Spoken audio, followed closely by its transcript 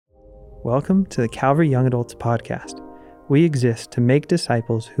Welcome to the Calvary Young Adults podcast. We exist to make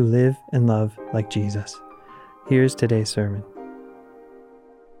disciples who live and love like Jesus. Here's today's sermon.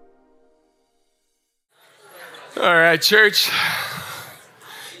 All right, church.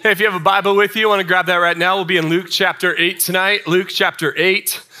 Hey, if you have a Bible with you, I want to grab that right now. We'll be in Luke chapter 8 tonight. Luke chapter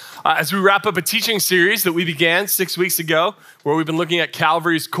 8. As we wrap up a teaching series that we began 6 weeks ago, where we've been looking at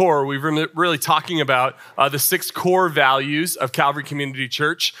Calvary's core, we've been really talking about the 6 core values of Calvary Community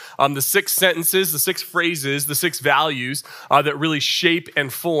Church, the 6 sentences, the 6 phrases, the 6 values that really shape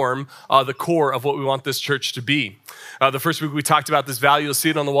and form the core of what we want this church to be. The first week we talked about this value. You'll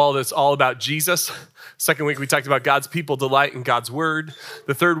see it on the wall that's all about Jesus. Second week we talked about God's people delight in God's word.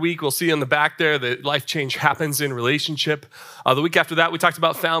 The third week we'll see on the back there that life change happens in relationship. The week after that we talked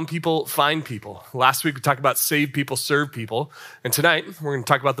about found people, find people. Last week we talked about save people, serve people. And tonight we're going to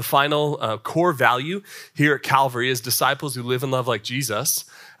talk about the final core value here at Calvary as disciples who live and love like Jesus.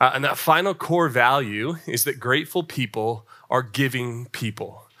 And that final core value is that grateful people are giving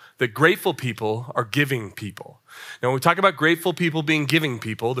people. That grateful people are giving people. Now, when we talk about grateful people being giving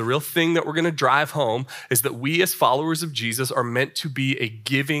people, the real thing that we're going to drive home is that we as followers of Jesus are meant to be a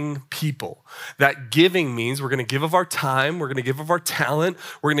giving people. That giving means we're going to give of our time, we're going to give of our talent,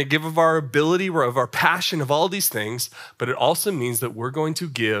 we're going to give of our ability, of our passion, of all these things, but it also means that we're going to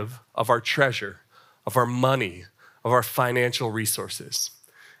give of our treasure, of our money, of our financial resources.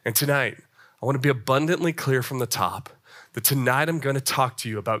 And tonight, I want to be abundantly clear from the top that tonight I'm going to talk to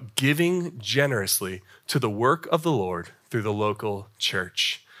you about giving generously to the work of the Lord through the local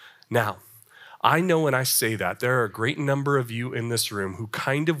church. Now, I know when I say that, there are a great number of you in this room who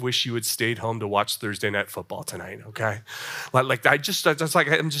kind of wish you had stayed home to watch Thursday night football tonight, okay? I'm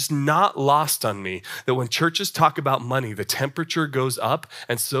just not lost on me that when churches talk about money, the temperature goes up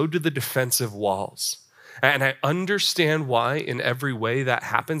and so do the defensive walls. And I understand why in every way that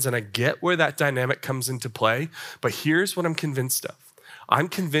happens, and I get where that dynamic comes into play, but here's what I'm convinced of. I'm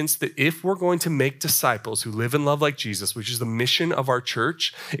convinced that if we're going to make disciples who live and love like Jesus, which is the mission of our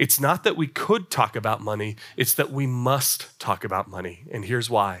church, it's not that we could talk about money, it's that we must talk about money. And here's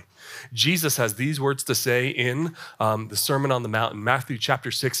why. Jesus has these words to say in the Sermon on the Mount, in Matthew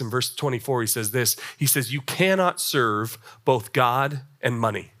chapter 6 and verse 24. He says this, he says, you cannot serve both God and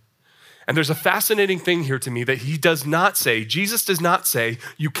money. And there's a fascinating thing here to me that he does not say, Jesus does not say,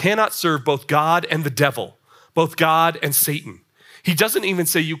 you cannot serve both God and the devil, both God and Satan. He doesn't even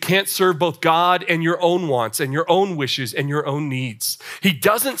say you can't serve both God and your own wants and your own wishes and your own needs. He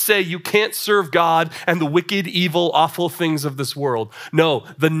doesn't say you can't serve God and the wicked, evil, awful things of this world. No,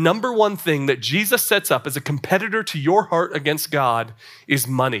 the number one thing that Jesus sets up as a competitor to your heart against God is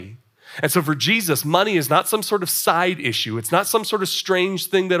money. And so for Jesus, money is not some sort of side issue. It's not some sort of strange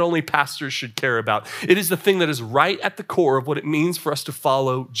thing that only pastors should care about. It is the thing that is right at the core of what it means for us to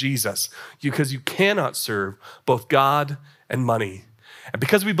follow Jesus, because you cannot serve both God and money. And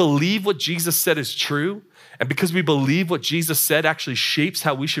because we believe what Jesus said is true, and because we believe what Jesus said actually shapes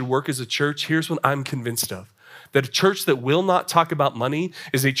how we should work as a church, here's what I'm convinced of. That a church that will not talk about money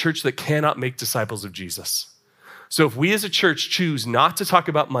is a church that cannot make disciples of Jesus. So if we as a church choose not to talk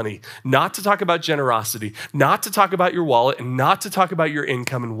about money, not to talk about generosity, not to talk about your wallet, and not to talk about your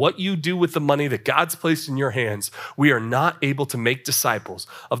income and what you do with the money that God's placed in your hands, we are not able to make disciples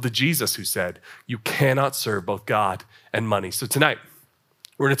of the Jesus who said, you cannot serve both God and money. So tonight,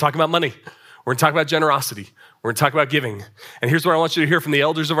 we're going to talk about money. We're going to talk about generosity. We're going to talk about giving. And here's what I want you to hear from the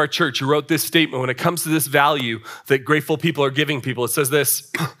elders of our church who wrote this statement when it comes to this value that grateful people are giving people. It says this,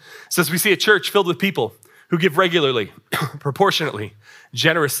 it says, we see a church filled with people who give regularly, proportionately,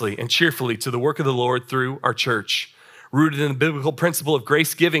 generously, and cheerfully to the work of the Lord through our church. Rooted in the biblical principle of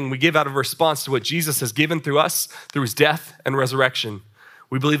grace giving, we give out of response to what Jesus has given through us through his death and resurrection.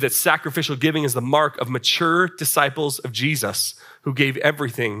 We believe that sacrificial giving is the mark of mature disciples of Jesus who gave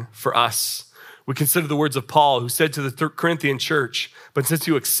everything for us. We consider the words of Paul, who said to the Corinthian church, but since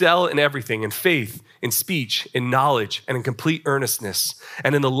you excel in everything, in faith, in speech, in knowledge, and in complete earnestness,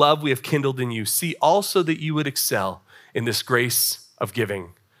 and in the love we have kindled in you, see also that you would excel in this grace of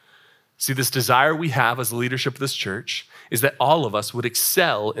giving. See, this desire we have as the leadership of this church is that all of us would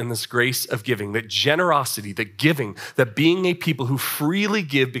excel in this grace of giving, that generosity, that giving, that being a people who freely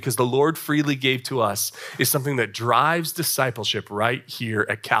give because the Lord freely gave to us is something that drives discipleship right here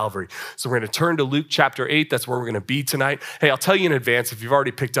at Calvary. So we're going to turn to Luke chapter 8. That's where we're going to be tonight. Hey, I'll tell you in advance, if you've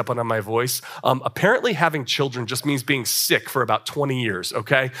already picked up on my voice, apparently having children just means being sick for about 20 years,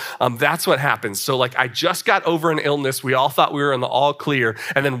 okay? That's what happens. So I just got over an illness. We all thought we were in the all clear.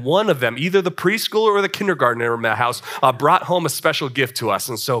 And then one of them them. Either the preschooler or the kindergartner in my house brought home a special gift to us.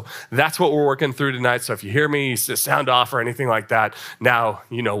 And so that's what we're working through tonight. So if you hear me sound off or anything like that, now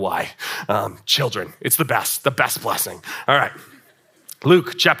you know why. Children, it's the best blessing. All right.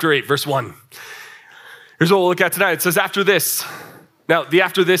 Luke chapter 8, verse 1. Here's what we'll look at tonight. It says, after this. Now, the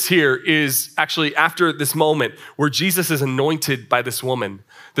after this here is actually after this moment where Jesus is anointed by this woman.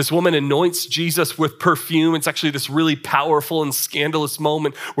 This woman anoints Jesus with perfume. It's actually this really powerful and scandalous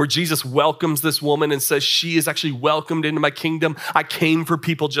moment where Jesus welcomes this woman and says, she is actually welcomed into my kingdom. I came for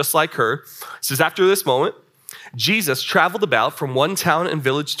people just like her. It says, after this moment, Jesus traveled about from one town and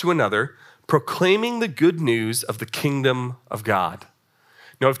village to another, proclaiming the good news of the kingdom of God.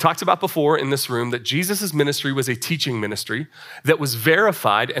 Now, I've talked about before in this room that Jesus' ministry was a teaching ministry that was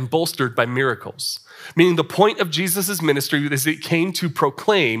verified and bolstered by miracles. Meaning the point of Jesus' ministry is that he came to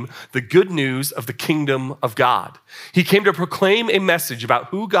proclaim the good news of the kingdom of God. He came to proclaim a message about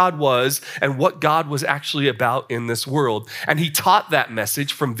who God was and what God was actually about in this world. And he taught that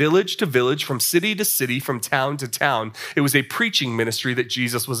message from village to village, from city to city, from town to town. It was a preaching ministry that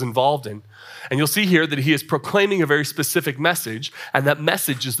Jesus was involved in. And you'll see here that he is proclaiming a very specific message, and that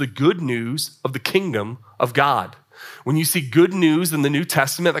message is the good news of the kingdom of God. When you see good news in the New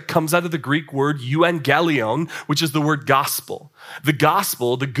Testament, that comes out of the Greek word euangelion, which is the word gospel. The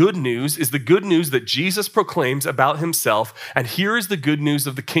gospel, the good news, is the good news that Jesus proclaims about himself. And here is the good news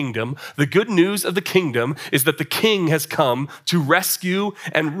of the kingdom. The good news of the kingdom is that the king has come to rescue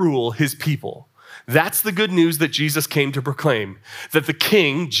and rule his people. That's the good news that Jesus came to proclaim, that the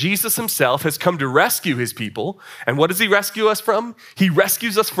king, Jesus himself, has come to rescue his people. And what does he rescue us from? He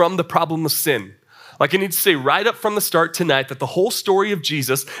rescues us from the problem of sin. Like I need to say right up from the start tonight that the whole story of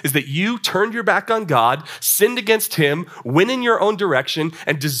Jesus is that you turned your back on God, sinned against him, went in your own direction,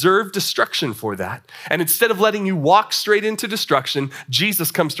 and deserved destruction for that. And instead of letting you walk straight into destruction,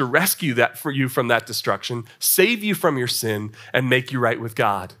 Jesus comes to rescue that for you from that destruction, save you from your sin, and make you right with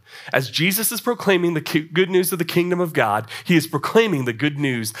God. As Jesus is proclaiming the good news of the kingdom of God, he is proclaiming the good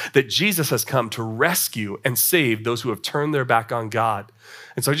news that Jesus has come to rescue and save those who have turned their back on God.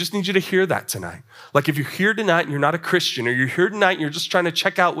 And so I just need you to hear that tonight. Like if you're here tonight and you're not a Christian, or you're here tonight and you're just trying to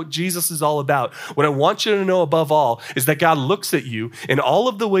check out what Jesus is all about, what I want you to know above all is that God looks at you in all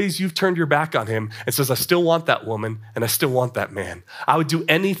of the ways you've turned your back on him and says, I still want that woman and I still want that man. I would do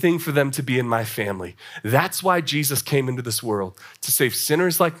anything for them to be in my family. That's why Jesus came into this world, to save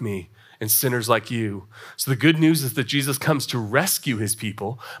sinners like me and sinners like you. So the good news is that Jesus comes to rescue his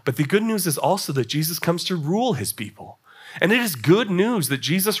people, but the good news is also that Jesus comes to rule his people. And it is good news that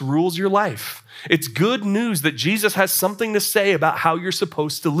Jesus rules your life. It's good news that Jesus has something to say about how you're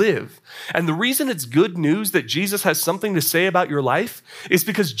supposed to live. And the reason it's good news that Jesus has something to say about your life is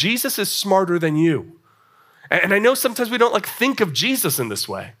because Jesus is smarter than you. And I know sometimes we don't think of Jesus in this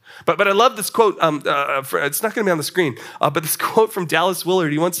way, but I love this quote. It's not going to be on the screen, but this quote from Dallas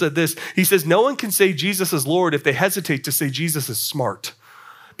Willard. He once said this. He says, no one can say Jesus is Lord if they hesitate to say Jesus is smart.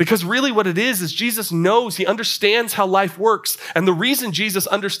 Because really what it is Jesus knows, he understands how life works. And the reason Jesus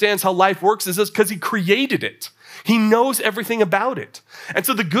understands how life works is because he created it. He knows everything about it. And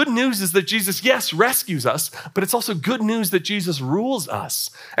so the good news is that Jesus, yes, rescues us, but it's also good news that Jesus rules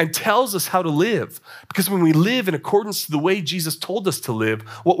us and tells us how to live. Because when we live in accordance to the way Jesus told us to live,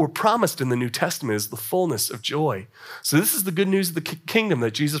 what we're promised in the New Testament is the fullness of joy. So this is the good news of the kingdom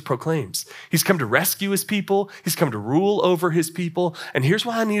that Jesus proclaims. He's come to rescue his people. He's come to rule over his people. And here's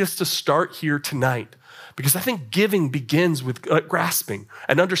why I need us to start here tonight. Because I think giving begins with grasping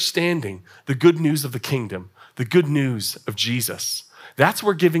and understanding the good news of the kingdom, the good news of Jesus. That's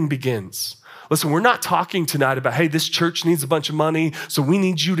where giving begins. Listen, we're not talking tonight about, hey, this church needs a bunch of money, so we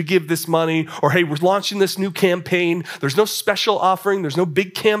need you to give this money, or hey, we're launching this new campaign. There's no special offering. There's no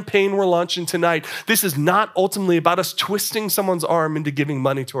big campaign we're launching tonight. This is not ultimately about us twisting someone's arm into giving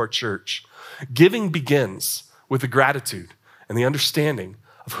money to our church. Giving begins with the gratitude and the understanding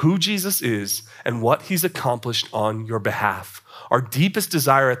of who Jesus is and what he's accomplished on your behalf. Our deepest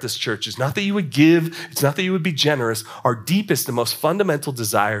desire at this church is not that you would give, it's not that you would be generous. Our deepest and most fundamental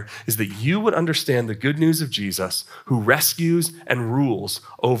desire is that you would understand the good news of Jesus, who rescues and rules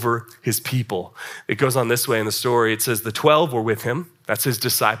over his people. It goes on this way in the story. It says the 12 were with him. That's his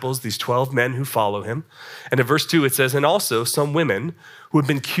disciples, these 12 men who follow him. And in verse 2, it says, and also some women who had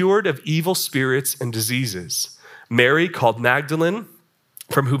been cured of evil spirits and diseases. Mary, called Magdalene,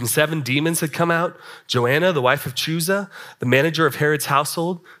 from whom 7 demons had come out, Joanna, the wife of Chuza, the manager of Herod's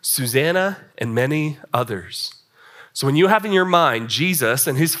household, Susanna, and many others. So when you have in your mind Jesus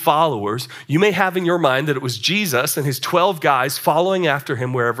and his followers, you may have in your mind that it was Jesus and his 12 guys following after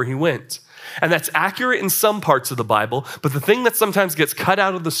him wherever he went. And that's accurate in some parts of the Bible, but the thing that sometimes gets cut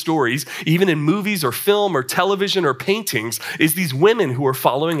out of the stories, even in movies or film or television or paintings, is these women who are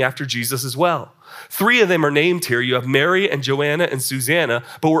following after Jesus as well. 3 of them are named here. You have Mary and Joanna and Susanna,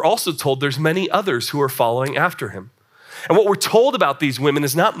 but we're also told there's many others who are following after him. And what we're told about these women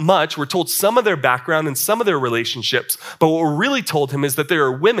is not much. We're told some of their background and some of their relationships, but what we're really told him is that there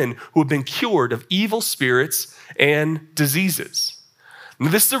are women who have been cured of evil spirits and diseases. Now,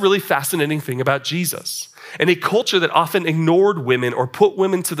 this is a really fascinating thing about Jesus. In a culture that often ignored women or put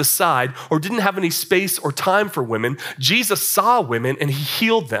women to the side or didn't have any space or time for women, Jesus saw women and he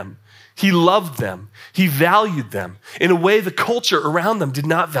healed them. He loved them. He valued them in a way the culture around them did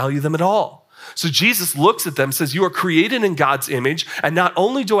not value them at all. So Jesus looks at them and says, you are created in God's image, and not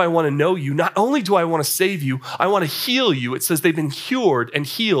only do I want to know you, not only do I want to save you, I want to heal you. It says they've been cured and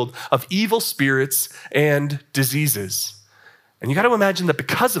healed of evil spirits and diseases. And you got to imagine that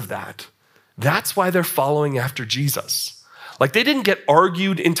because of that, that's why they're following after Jesus. Like they didn't get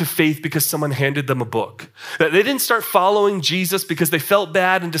argued into faith because someone handed them a book. They didn't start following Jesus because they felt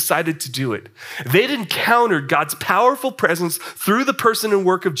bad and decided to do it. They'd encountered God's powerful presence through the person and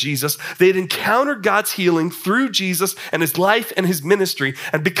work of Jesus. They'd encountered God's healing through Jesus and his life and his ministry.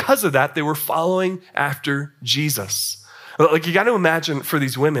 And because of that, they were following after Jesus. Like you got to imagine for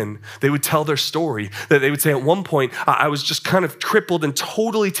these women, they would tell their story that they would say at one point, I was just kind of crippled and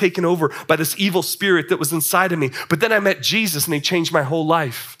totally taken over by this evil spirit that was inside of me. But then I met Jesus and he changed my whole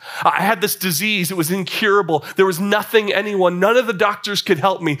life. I had this disease. It was incurable. There was none of the doctors could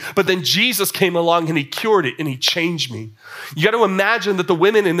help me. But then Jesus came along and he cured it and he changed me. You got to imagine that the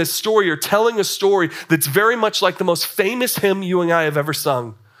women in this story are telling a story that's very much like the most famous hymn you and I have ever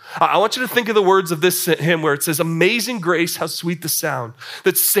sung. I want you to think of the words of this hymn where it says, amazing grace, how sweet the sound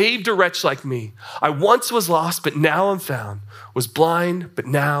that saved a wretch like me. I once was lost, but now I'm found, was blind, but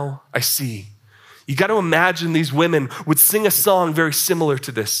now I see. You got to imagine these women would sing a song very similar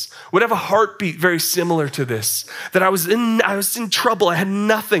to this, would have a heartbeat very similar to this, that I was in trouble. I had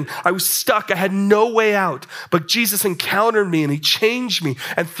nothing. I was stuck. I had no way out, but Jesus encountered me and he changed me.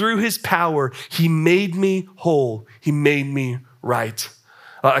 And through his power, he made me whole. He made me right.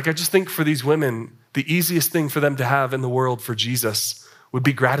 I just think for these women, the easiest thing for them to have in the world for Jesus would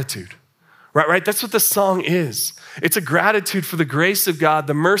be gratitude, right? That's what the song is. It's a gratitude for the grace of God,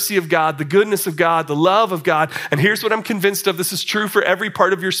 the mercy of God, the goodness of God, the love of God. And here's what I'm convinced of. This is true for every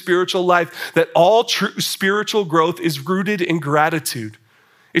part of your spiritual life, that all true spiritual growth is rooted in gratitude.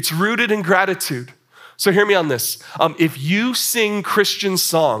 It's rooted in gratitude. So hear me on this. If you sing Christian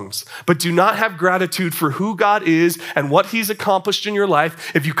songs, but do not have gratitude for who God is and what he's accomplished in your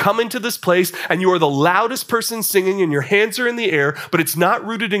life, if you come into this place and you are the loudest person singing and your hands are in the air, but it's not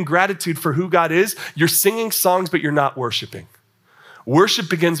rooted in gratitude for who God is, you're singing songs, but you're not worshiping. Worship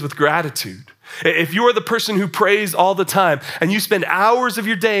begins with gratitude. If you are the person who prays all the time and you spend hours of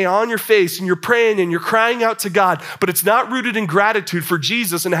your day on your face and you're praying and you're crying out to God, but it's not rooted in gratitude for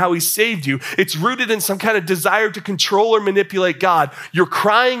Jesus and how he saved you, it's rooted in some kind of desire to control or manipulate God. You're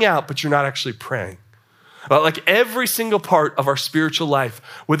crying out, but you're not actually praying. Like every single part of our spiritual life,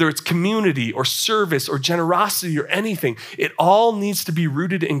 whether it's community or service or generosity or anything, it all needs to be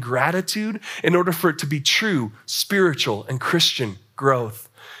rooted in gratitude in order for it to be true spiritual and Christian growth.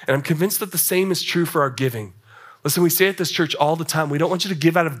 And I'm convinced that the same is true for our giving. Listen, we say at this church all the time, we don't want you to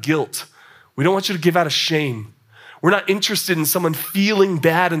give out of guilt. We don't want you to give out of shame. We're not interested in someone feeling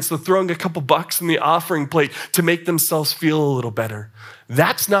bad and so throwing a couple bucks in the offering plate to make themselves feel a little better.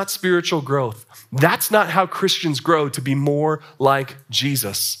 That's not spiritual growth. That's not how Christians grow to be more like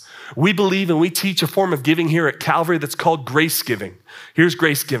Jesus. We believe and we teach a form of giving here at Calvary that's called grace giving. Here's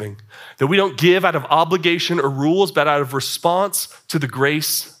grace giving. That we don't give out of obligation or rules, but out of response to the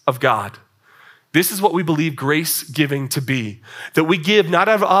grace of God. This is what we believe grace giving to be. That we give not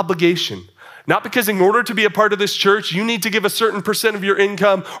out of obligation, not because in order to be a part of this church, you need to give a certain percent of your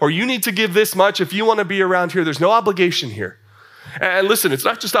income, or you need to give this much if you want to be around here. There's no obligation here. And listen, it's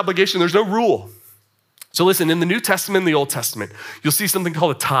not just obligation, there's no rule. So listen, in the New Testament and the Old Testament, you'll see something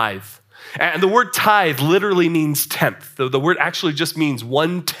called a tithe. And the word tithe literally means tenth. The word actually just means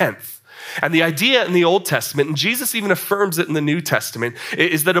 1/10. And the idea in the Old Testament, and Jesus even affirms it in the New Testament,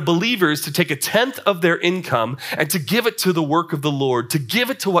 is that a believer is to take 1/10 of their income and to give it to the work of the Lord, to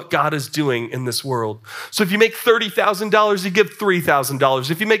give it to what God is doing in this world. So if you make $30,000, you give $3,000.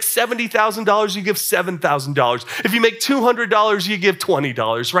 If you make $70,000, you give $7,000. If you make $200, you give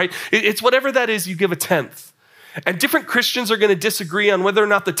 $20, right? It's whatever that is, you give 1/10. And different Christians are going to disagree on whether or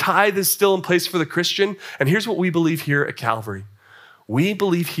not the tithe is still in place for the Christian. And here's what we believe here at Calvary. We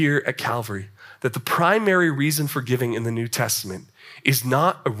believe here at Calvary that the primary reason for giving in the New Testament is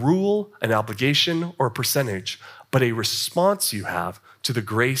not a rule, an obligation, or a percentage, but a response you have to the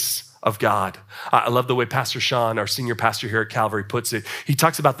grace of God. I love the way Pastor Sean, our senior pastor here at Calvary, puts it. He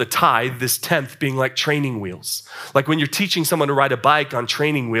talks about the tithe, this tenth, being like training wheels. Like when you're teaching someone to ride a bike on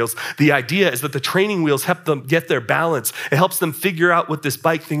training wheels, the idea is that the training wheels help them get their balance. It helps them figure out what this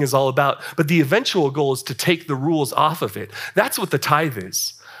bike thing is all about. But the eventual goal is to take the rules off of it. That's what the tithe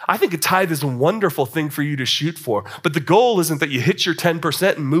is. I think a tithe is a wonderful thing for you to shoot for, but the goal isn't that you hit your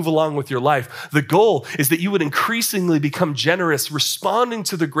 10% and move along with your life. The goal is that you would increasingly become generous, responding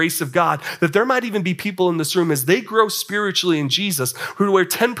to the grace of God, that there might even be people in this room as they grow spiritually in Jesus where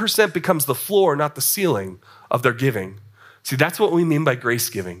 10% becomes the floor, not the ceiling of their giving. See, that's what we mean by grace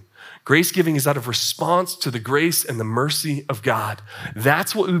giving. Grace giving is out of response to the grace and the mercy of God.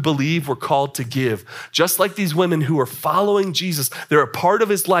 That's what we believe we're called to give. Just like these women who are following Jesus, they're a part of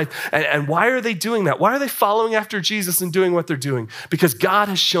his life. And why are they doing that? Why are they following after Jesus and doing what they're doing? Because God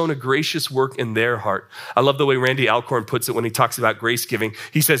has shown a gracious work in their heart. I love the way Randy Alcorn puts it when he talks about grace giving.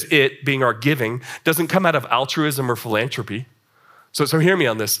 He says it, being our giving, doesn't come out of altruism or philanthropy. So hear me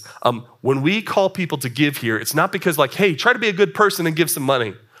on this. When we call people to give here, it's not because like, hey, try to be a good person and give some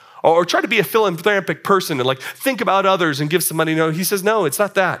money. Or try to be a philanthropic person and like think about others and give some money. No, he says, no, it's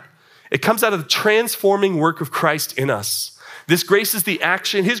not that. It comes out of the transforming work of Christ in us. This grace is the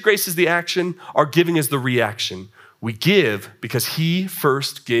action. His grace is the action. Our giving is the reaction. We give because he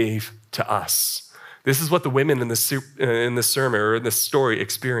first gave to us. This is what the women in this sermon or in this story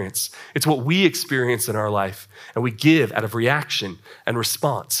experience. It's what we experience in our life. And we give out of reaction and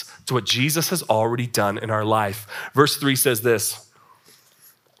response to what Jesus has already done in our life. Verse 3 says this.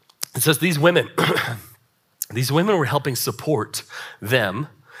 It says these women were helping support them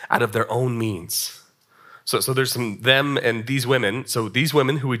out of their own means. So there's some them and these women. So these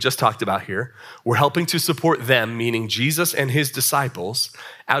women who we just talked about here were helping to support them, meaning Jesus and his disciples,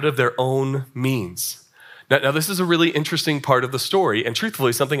 out of their own means. Now, this is a really interesting part of the story, and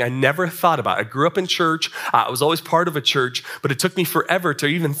truthfully, something I never thought about. I grew up in church. I was always part of a church, but it took me forever to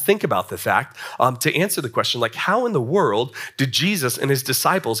even think about the fact, to answer the question, like, how in the world did Jesus and his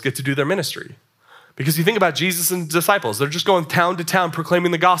disciples get to do their ministry? Because you think about Jesus and disciples, they're just going town to town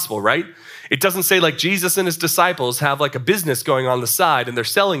proclaiming the gospel, right? It doesn't say like Jesus and his disciples have like a business going on the side and they're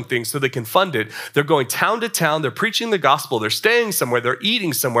selling things so they can fund it. They're going town to town, they're preaching the gospel, they're staying somewhere, they're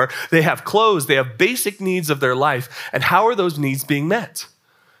eating somewhere, they have clothes, they have basic needs of their life. And how are those needs being met?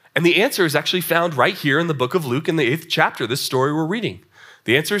 And the answer is actually found right here in the book of Luke in the 8th chapter, this story we're reading.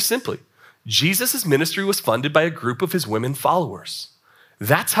 The answer is simply, Jesus' ministry was funded by a group of his women followers.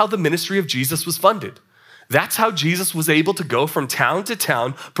 That's how the ministry of Jesus was funded. That's how Jesus was able to go from town to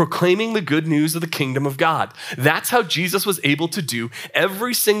town proclaiming the good news of the kingdom of God. That's how Jesus was able to do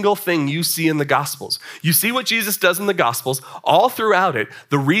every single thing you see in the Gospels. You see what Jesus does in the Gospels all throughout it.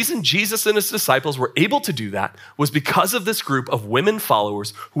 The reason Jesus and his disciples were able to do that was because of this group of women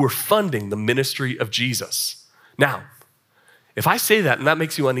followers who were funding the ministry of Jesus. Now, if I say that and that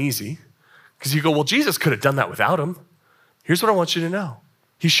makes you uneasy, because you go, well, Jesus could have done that without him. Here's what I want you to know.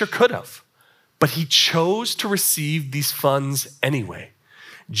 He sure could have, but he chose to receive these funds anyway.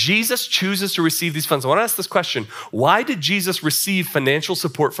 Jesus chooses to receive these funds. I want to ask this question. Why did Jesus receive financial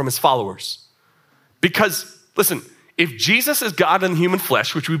support from his followers? Because, listen, if Jesus is God in human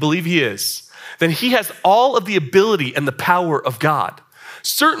flesh, which we believe he is, then he has all of the ability and the power of God.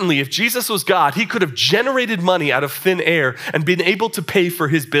 Certainly, if Jesus was God, he could have generated money out of thin air and been able to pay for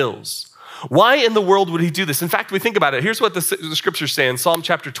his bills. Why in the world would he do this? In fact, we think about it. Here's what the scriptures say in Psalm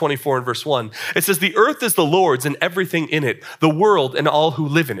chapter 24 and verse 1. It says, the earth is the Lord's and everything in it, the world and all who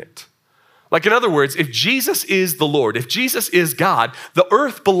live in it. Like in other words, if Jesus is the Lord, if Jesus is God, the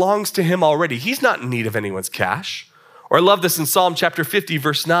earth belongs to him already. He's not in need of anyone's cash. Or I love this in Psalm chapter 50,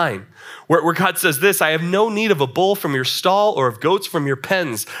 verse 9, where God says this, I have no need of a bull from your stall or of goats from your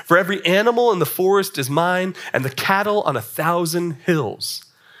pens, for every animal in the forest is mine and the cattle on 1,000 hills.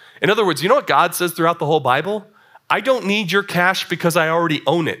 In other words, you know what God says throughout the whole Bible? I don't need your cash because I already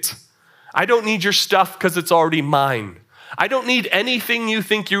own it. I don't need your stuff because it's already mine. I don't need anything you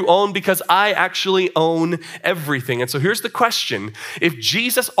think you own because I actually own everything. And so here's the question. If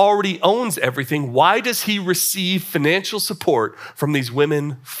Jesus already owns everything, why does he receive financial support from these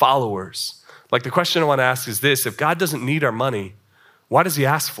women followers? Like the question I want to ask is this, if God doesn't need our money, why does he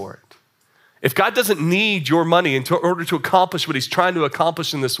ask for it? If God doesn't need your money in order to accomplish what he's trying to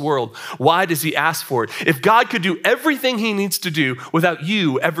accomplish in this world, why does he ask for it? If God could do everything he needs to do without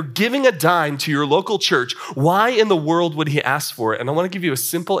you ever giving a dime to your local church, why in the world would he ask for it? And I want to give you a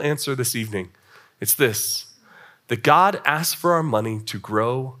simple answer this evening. It's this, that God asks for our money to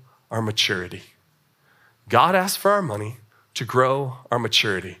grow our maturity. God asks for our money to grow our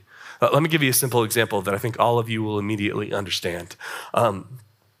maturity. Let me give you a simple example that I think all of you will immediately understand.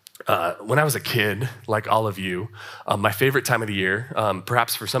 When I was a kid, like all of you, my favorite time of the year,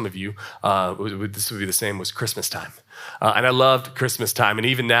 perhaps for some of you, this would be the same, was Christmas time. And I loved Christmas time. And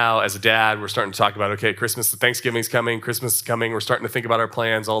even now, as a dad, we're starting to talk about, okay, Thanksgiving's coming, Christmas is coming. We're starting to think about our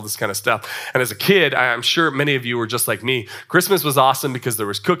plans, all this kind of stuff. And as a kid, I'm sure many of you were just like me. Christmas was awesome because there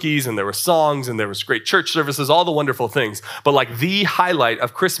was cookies and there were songs and there was great church services, all the wonderful things. But like the highlight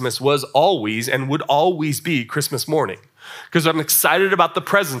of Christmas was always and would always be Christmas morning. Because I'm excited about the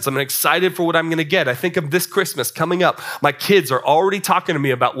presents. I'm excited for what I'm going to get. I think of this Christmas coming up. My kids are already talking to me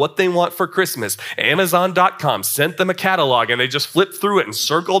about what they want for Christmas. Amazon.com sent them a catalog and they just flipped through it and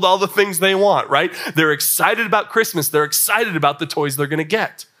circled all the things they want, right? They're excited about Christmas. They're excited about the toys they're going to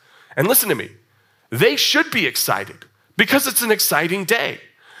get. And listen to me. They should be excited because it's an exciting day.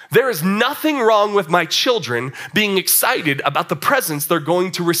 There is nothing wrong with my children being excited about the presents they're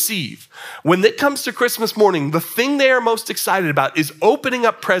going to receive. When it comes to Christmas morning, the thing they are most excited about is opening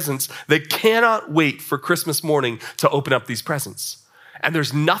up presents. They cannot wait for Christmas morning to open up these presents. And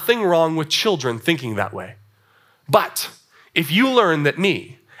there's nothing wrong with children thinking that way. But if you learn that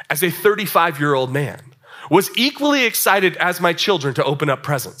me, as a 35-year-old man, was equally excited as my children to open up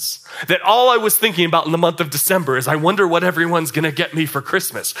presents. That all I was thinking about in the month of December is I wonder what everyone's gonna get me for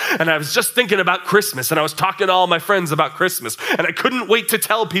Christmas. And I was just thinking about Christmas and I was talking to all my friends about Christmas and I couldn't wait to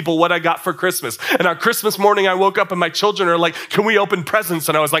tell people what I got for Christmas. And on Christmas morning, I woke up and my children are like, can we open presents?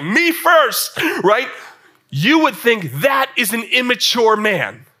 And I was like, me first, right? You would think that is an immature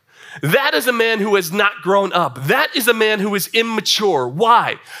man. That is a man who has not grown up. That is a man who is immature.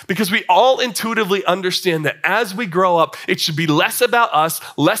 Why? Because we all intuitively understand that as we grow up, it should be less about us,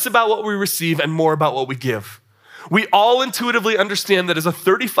 less about what we receive, and more about what we give. We all intuitively understand that as a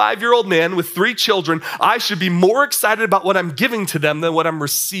 35-year-old man with 3 children, I should be more excited about what I'm giving to them than what I'm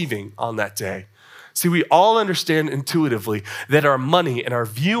receiving on that day. See, we all understand intuitively that our money and our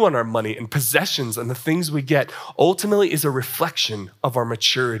view on our money and possessions and the things we get ultimately is a reflection of our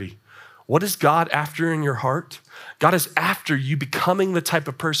maturity. What is God after in your heart? God is after you becoming the type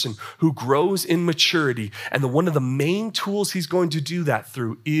of person who grows in maturity. And one of the main tools he's going to do that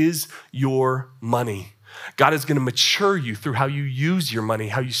through is your money. God is going to mature you through how you use your money,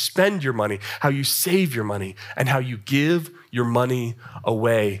 how you spend your money, how you save your money, and how you give your money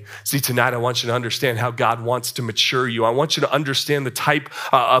away. See, tonight I want you to understand how God wants to mature you. I want you to understand the type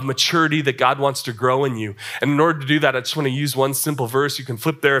of maturity that God wants to grow in you. And in order to do that, I just want to use one simple verse. You can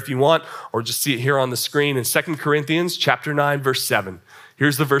flip there if you want, or just see it here on the screen in 2 Corinthians chapter 9, verse 7.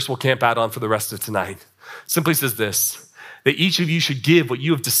 Here's the verse we'll camp out on for the rest of tonight. It simply says this, that each of you should give what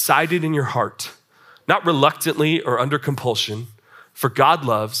you have decided in your heart, not reluctantly or under compulsion, for God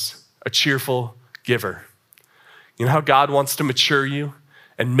loves a cheerful giver. You know how God wants to mature you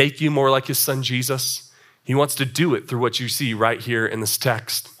and make you more like his son, Jesus? He wants to do it through what you see right here in this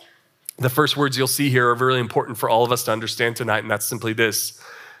text. The first words you'll see here are really important for all of us to understand tonight, and that's simply this,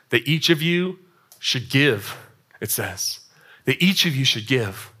 that each of you should give, it says. That each of you should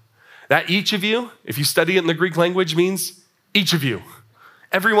give. That each of you, if you study it in the Greek language, means each of you,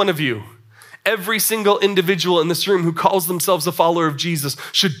 every one of you. Every single individual in this room who calls themselves a follower of Jesus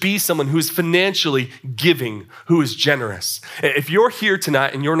should be someone who is financially giving, who is generous. If you're here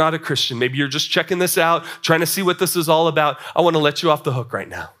tonight and you're not a Christian, maybe you're just checking this out, trying to see what this is all about, I want to let you off the hook right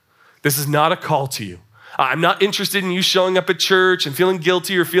now. This is not a call to you. I'm not interested in you showing up at church and feeling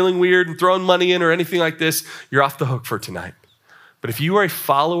guilty or feeling weird and throwing money in or anything like this. You're off the hook for tonight. But if you are a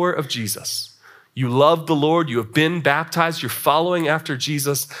follower of Jesus, you love the Lord, you have been baptized, you're following after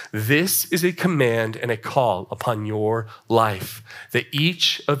Jesus, this is a command and a call upon your life that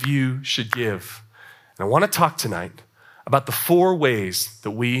each of you should give. And I want to talk tonight about the 4 ways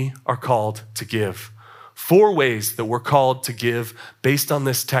that we are called to give. 4 ways that we're called to give based on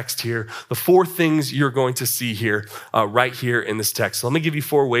this text here. The 4 things you're going to see here, right here in this text. So let me give you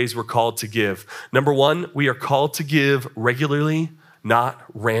 4 ways we're called to give. Number 1, we are called to give regularly, not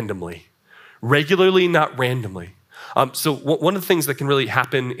randomly. Regularly, not randomly. So one of the things that can really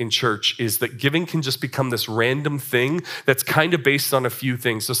happen in church is that giving can just become this random thing that's kind of based on a few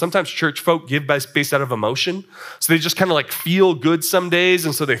things. So sometimes church folk give based out of emotion. So they just kind of like feel good some days.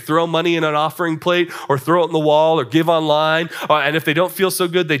 And so they throw money in an offering plate or throw it on the wall or give online. And if they don't feel so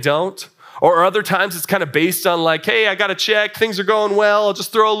good, they don't. Or other times it's kind of based on like, hey, I got a check, things are going well, I'll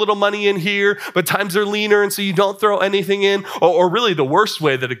just throw a little money in here, but times are leaner and so you don't throw anything in. Or really the worst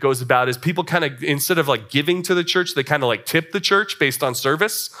way that it goes about is people kind of, instead of like giving to the church, they kind of like tip the church based on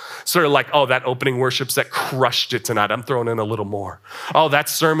service. Sort of like, oh, that opening worship set crushed it tonight, I'm throwing in a little more. Oh, that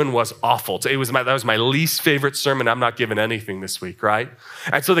sermon was awful. That was my least favorite sermon, I'm not giving anything this week, right?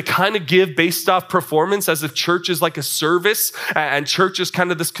 And so they kind of give based off performance as if church is like a service and church is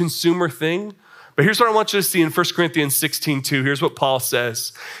kind of this consumer thing. But here's what I want you to see in 1 Corinthians 16:2. Here's what Paul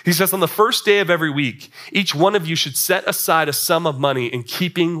says. He says, on the first day of every week, each one of you should set aside a sum of money in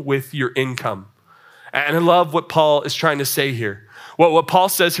keeping with your income. And I love what Paul is trying to say here. What Paul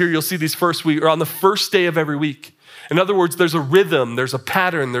says here, you'll see these first week, or on the first day of every week. In other words, there's a rhythm, there's a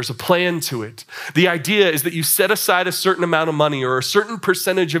pattern, there's a plan to it. The idea is that you set aside a certain amount of money or a certain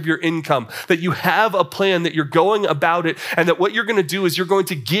percentage of your income, that you have a plan, that you're going about it, and that what you're going to do is you're going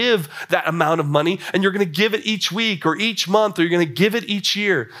to give that amount of money, and you're going to give it each week or each month, or you're going to give it each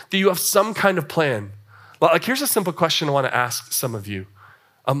year, that you have some kind of plan. Well, like here's a simple question I want to ask some of you.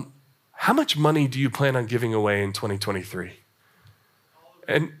 How much money do you plan on giving away in 2023?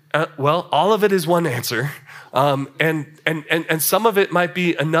 And well, all of it is one answer, and some of it might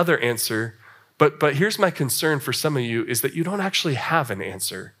be another answer. But here's my concern for some of you is that you don't actually have an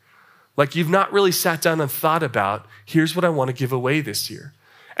answer. Like you've not really sat down and thought about, here's what I want to give away this year.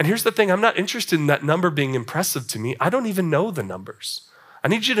 And here's the thing, I'm not interested in that number being impressive to me. I don't even know the numbers. I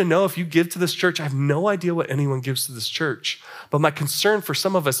need you to know if you give to this church, I have no idea what anyone gives to this church. But my concern for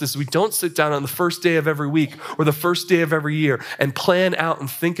some of us is we don't sit down on the first day of every week or the first day of every year and plan out and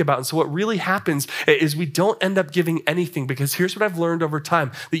think about. And so what really happens is we don't end up giving anything, because here's what I've learned over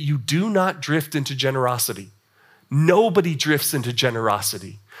time, that you do not drift into generosity. Nobody drifts into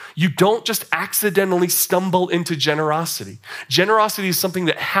generosity. You don't just accidentally stumble into generosity. Generosity is something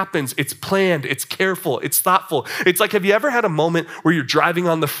that happens. It's planned, it's careful, it's thoughtful. It's like, have you ever had a moment where you're driving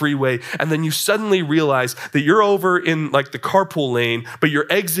on the freeway and then you suddenly realize that you're over in like the carpool lane, but your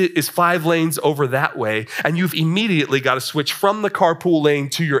exit is 5 lanes over that way, and you've immediately got to switch from the carpool lane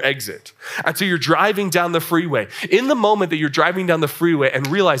to your exit. And so you're driving down the freeway. In the moment that you're driving down the freeway and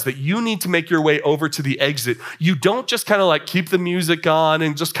realize that you need to make your way over to the exit, you don't just kind of like keep the music on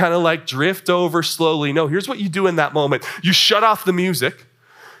and just kind of like drift over slowly. No, here's what you do in that moment. You shut off the music.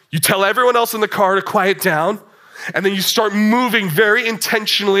 You tell everyone else in the car to quiet down. And then you start moving very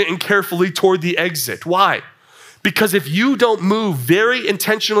intentionally and carefully toward the exit. Why? Because if you don't move very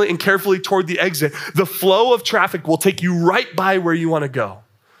intentionally and carefully toward the exit, the flow of traffic will take you right by where you want to go.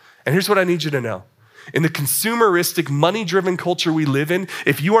 And here's what I need you to know. In the consumeristic, money-driven culture we live in,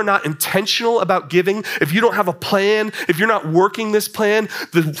 if you are not intentional about giving, if you don't have a plan, if you're not working this plan,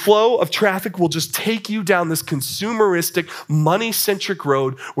 the flow of traffic will just take you down this consumeristic, money-centric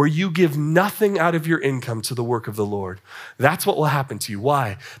road where you give nothing out of your income to the work of the Lord. That's what will happen to you.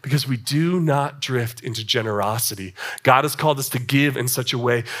 Why? Because we do not drift into generosity. God has called us to give in such a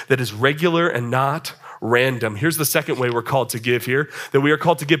way that is regular and not random. Here's the second way we're called to give here, that we are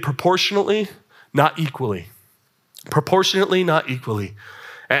called to give proportionately, not equally. Proportionately, not equally.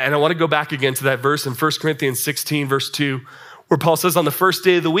 And I want to go back again to that verse in 1 Corinthians 16, verse 2, where Paul says, on the first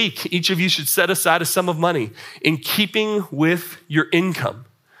day of the week, each of you should set aside a sum of money in keeping with your income.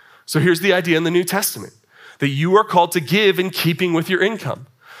 So here's the idea in the New Testament, that you are called to give in keeping with your income.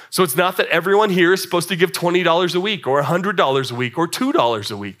 So it's not that everyone here is supposed to give $20 a week or $100 a week or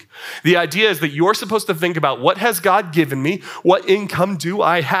 $2 a week. The idea is that you're supposed to think about, what has God given me? What income do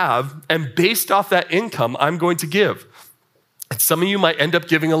I have? And based off that income, I'm going to give. And some of you might end up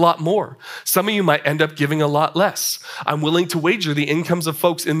giving a lot more. Some of you might end up giving a lot less. I'm willing to wager the incomes of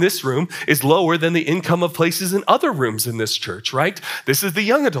folks in this room is lower than the income of places in other rooms in this church, right? This is the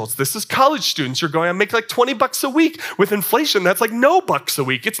young adults. This is college students. You're going to make like $20 a week. With inflation, that's like no bucks a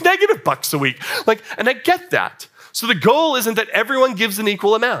week. It's negative bucks a week. And I get that. So the goal isn't that everyone gives an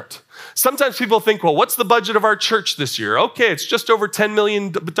equal amount. Sometimes people think, well, what's the budget of our church this year? Okay, it's just over $10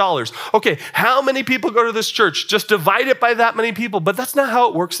 million. Okay, how many people go to this church? Just divide it by that many people. But that's not how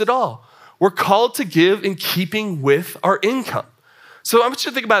it works at all. We're called to give in keeping with our income. So I want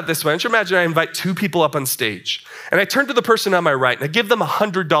you to think about it this way. I want you to imagine I invite 2 people up on stage, and I turn to the person on my right, and I give them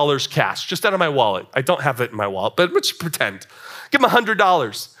 $100 cash, just out of my wallet. I don't have it in my wallet, but let's pretend. Give them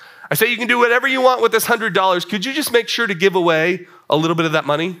 $100. I say, you can do whatever you want with this $100. Could you just make sure to give away a little bit of that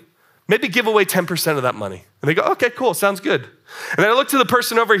money? Maybe give away 10% of that money. And they go, okay, cool, sounds good. And then I look to the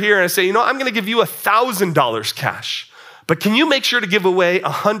person over here and I say, I'm gonna give you $1,000 cash, but can you make sure to give away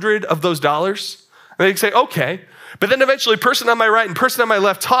 100 of those dollars? And they say, okay. But then eventually person on my right and person on my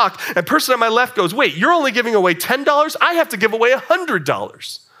left talk, and person on my left goes, wait, you're only giving away $10? I have to give away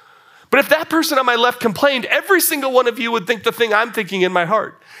 $100. But if that person on my left complained, every single one of you would think the thing I'm thinking in my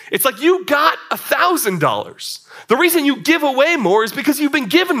heart. It's like you got $1,000. The reason you give away more is because you've been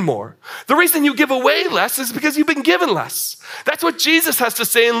given more. The reason you give away less is because you've been given less. That's what Jesus has to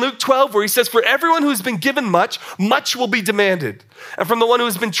say in Luke 12, where he says, for everyone who's been given much, much will be demanded. And from the one who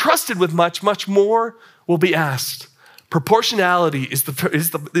has been trusted with much, much more will be asked. Proportionality is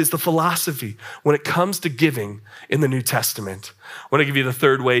the philosophy when it comes to giving in the New Testament. I want to give you the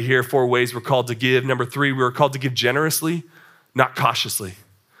third way here, 4 ways we're called to give. Number 3, we're called to give generously, not cautiously.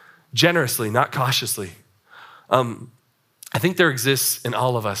 Generously, not cautiously. I think there exists in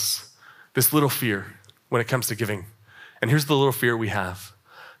all of us this little fear when it comes to giving. And here's the little fear we have.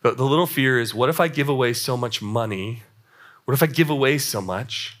 The little fear is, what if I give away so much money? What if I give away so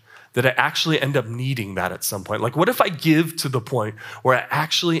much that I actually end up needing that at some point? Like, what if I give to the point where I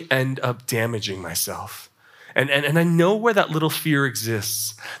actually end up damaging myself? And I know where that little fear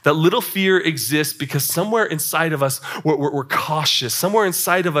exists. That little fear exists because somewhere inside of us, we're cautious. Somewhere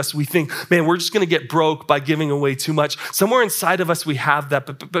inside of us, we think, man, we're just going to get broke by giving away too much. Somewhere inside of us, we have that.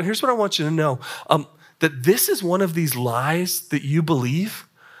 But here's what I want you to know, that this is one of these lies that you believe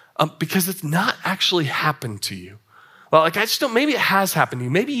because it's not actually happened to you. Well, like, I just don't, maybe it has happened to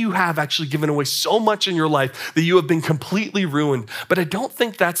you. Maybe you have actually given away so much in your life that you have been completely ruined, but I don't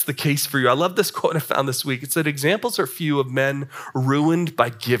think that's the case for you. I love this quote I found this week. It said, examples are few of men ruined by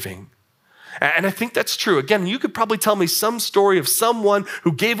giving. And I think that's true. Again, you could probably tell me some story of someone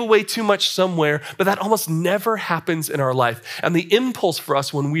who gave away too much somewhere, but that almost never happens in our life. And the impulse for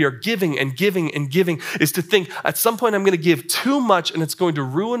us when we are giving and giving and giving is to think, at some point I'm going to give too much and it's going to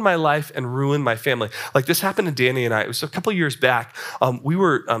ruin my life and ruin my family. Like, this happened to Danny and I. It was a couple years back. We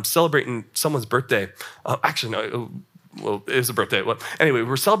were celebrating someone's birthday. Well, it was a birthday. Well, anyway, we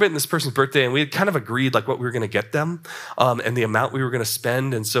were celebrating this person's birthday, and we had kind of agreed like what we were going to get them and the amount we were going to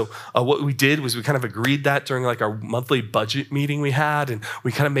spend. And so what we did was we kind of agreed that during like our monthly budget meeting we had, and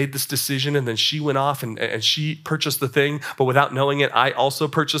we kind of made this decision. And then she went off and she purchased the thing, but without knowing it, I also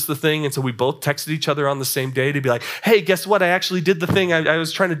purchased the thing. And so we both texted each other on the same day to be like, hey, guess what? I actually did the thing. I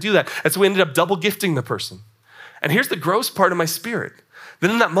was trying to do that. And so we ended up double gifting the person. And here's the gross part of my spirit. Then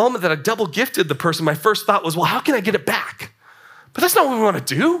in that moment that I double gifted the person, my first thought was, well, how can I get it back? But that's not what we want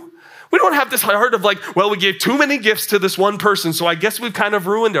to do. We don't have this heart of like, well, we gave too many gifts to this one person, so I guess we've kind of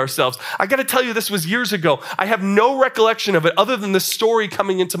ruined ourselves. I got to tell you, this was years ago. I have no recollection of it other than this story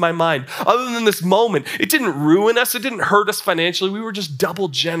coming into my mind, other than this moment. It didn't ruin us. It didn't hurt us financially. We were just double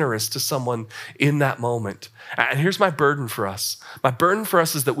generous to someone in that moment. And here's my burden for us. My burden for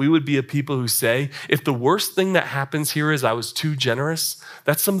us is that we would be a people who say, if the worst thing that happens here is I was too generous,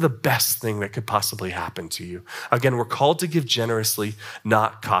 that's some of the best thing that could possibly happen to you. Again, we're called to give generously,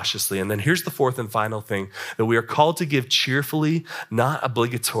 not cautiously. And then here's the fourth and final thing, that we are called to give cheerfully, not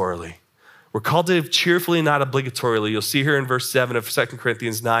obligatorily. We're called to give cheerfully, not obligatorily. You'll see here in verse 7 of 2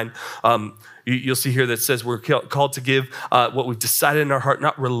 Corinthians 9, you'll see here that says we're called to give what we've decided in our heart,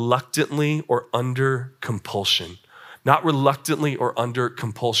 not reluctantly or under compulsion. Not reluctantly or under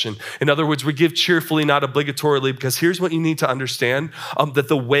compulsion. In other words, we give cheerfully, not obligatorily, because here's what you need to understand, that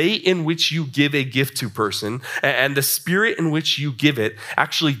the way in which you give a gift to a person and the spirit in which you give it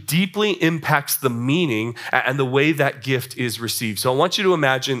actually deeply impacts the meaning and the way that gift is received. So I want you to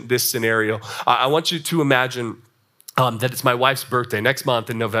imagine this scenario. I want you to imagine that it's my wife's birthday. Next month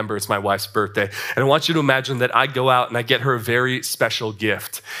in November, it's my wife's birthday. And I want you to imagine that I go out and I get her a very special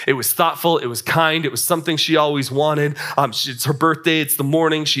gift. It was thoughtful, it was kind, it was something she always wanted. It's her birthday, it's the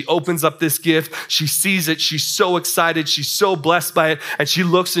morning. She opens up this gift, she sees it, she's so excited, she's so blessed by it. And she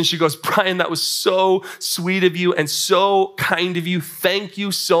looks and she goes, Brian, that was so sweet of you and so kind of you. Thank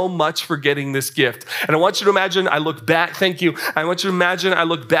you so much for getting this gift. And I want you to imagine, I look back, thank you. I want you to imagine, I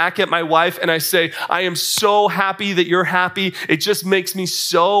look back at my wife and I say, I am so happy that you're happy. It just makes me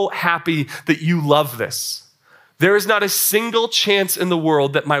so happy that you love this. There is not a single chance in the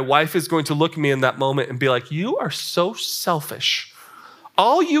world that my wife is going to look at me in that moment and be like, you are so selfish.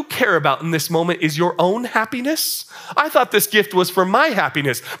 All you care about in this moment is your own happiness. I thought this gift was for my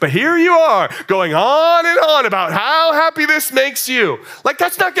happiness, but here you are going on and on about how happy this makes you. Like,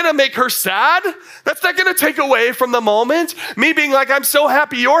 that's not going to make her sad. That's not going to take away from the moment. Me being like, I'm so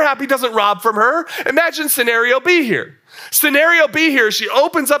happy you're happy doesn't rob from her. Imagine scenario B here. Scenario B here, she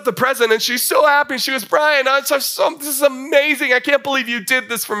opens up the present and she's so happy. She goes, Brian, this is amazing. I can't believe you did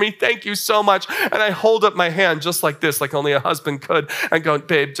this for me. Thank you so much. And I hold up my hand just like this, like only a husband could, and go,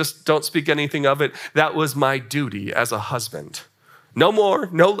 babe, just don't speak anything of it. That was my duty as a husband. No more,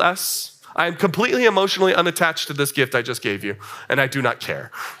 no less. I am completely emotionally unattached to this gift I just gave you, and I do not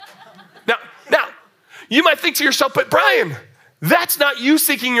care. Now, you might think to yourself, but Brian, that's not you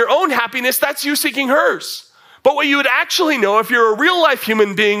seeking your own happiness, that's you seeking hers. But what you would actually know if you're a real life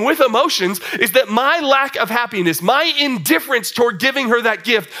human being with emotions is that my lack of happiness, my indifference toward giving her that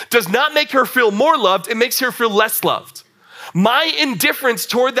gift does not make her feel more loved, it makes her feel less loved. My indifference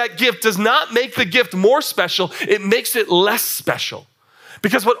toward that gift does not make the gift more special, it makes it less special.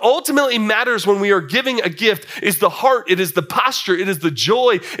 Because what ultimately matters when we are giving a gift is the heart, it is the posture, it is the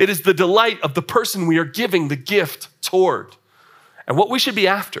joy, it is the delight of the person we are giving the gift toward. And what we should be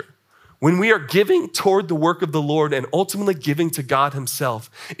after when we are giving toward the work of the Lord and ultimately giving to God himself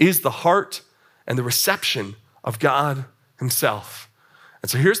is the heart and the reception of God himself. And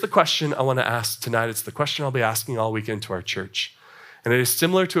so here's the question I want to ask tonight. It's the question I'll be asking all weekend to our church. And it is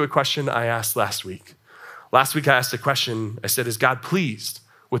similar to a question I asked last week. Last week I asked a question. I said, is God pleased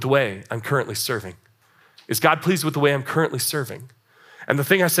with the way I'm currently serving? Is God pleased with the way I'm currently serving? And the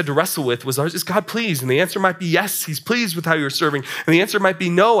thing I said to wrestle with was, is God pleased? And the answer might be yes, he's pleased with how you're serving. And the answer might be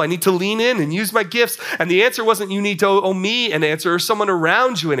no, I need to lean in and use my gifts. And the answer wasn't you need to owe me an answer or someone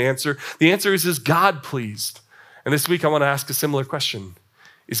around you an answer. The answer is God pleased? And this week I want to ask a similar question.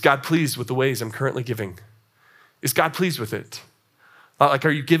 Is God pleased with the ways I'm currently giving? Is God pleased with it?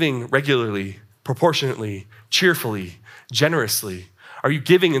 Are you giving regularly, proportionately, cheerfully, generously? Are you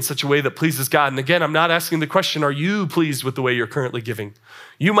giving in such a way that pleases God? And again, I'm not asking the question, are you pleased with the way you're currently giving?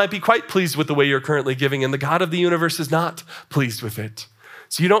 You might be quite pleased with the way you're currently giving, and the God of the universe is not pleased with it.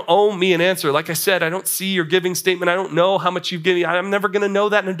 So you don't owe me an answer. Like I said, I don't see your giving statement. I don't know how much you've given. I'm never going to know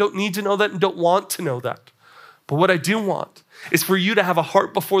that, and I don't need to know that, and don't want to know that. But what I do want is for you to have a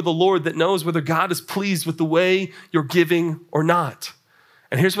heart before the Lord that knows whether God is pleased with the way you're giving or not.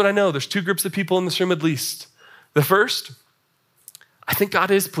 And here's what I know. There's two groups of people in this room at least. The first, I think God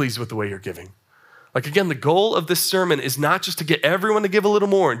is pleased with the way you're giving. Like again, the goal of this sermon is not just to get everyone to give a little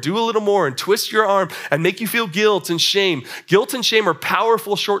more and do a little more and twist your arm and make you feel guilt and shame. Guilt and shame are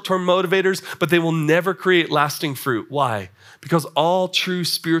powerful short-term motivators, but they will never create lasting fruit. Why? Because all true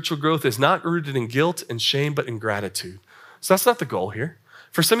spiritual growth is not rooted in guilt and shame, but in gratitude. So that's not the goal here.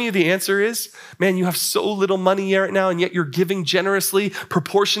 For some of you, the answer is, man, you have so little money right now, and yet you're giving generously,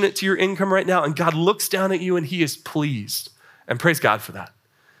 proportionate to your income right now, and God looks down at you and he is pleased. And praise God for that.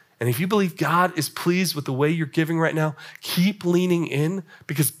 And if you believe God is pleased with the way you're giving right now, keep leaning in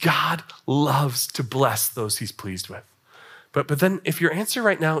because God loves to bless those he's pleased with. But then if your answer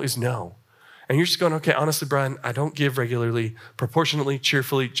right now is no, and you're just going, okay, honestly, Brian, I don't give regularly, proportionately,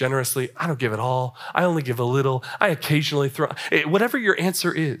 cheerfully, generously. I don't give at all. I only give a little. I occasionally throw, whatever your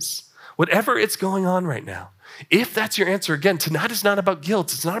answer is, whatever it's going on right now. If that's your answer, again, tonight is not about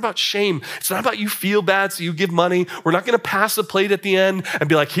guilt. It's not about shame. It's not about you feel bad, so you give money. We're not going to pass a plate at the end and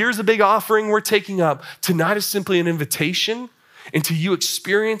be like, here's a big offering we're taking up. Tonight is simply an invitation into you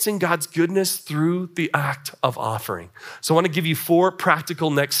experiencing God's goodness through the act of offering. So I want to give you 4 practical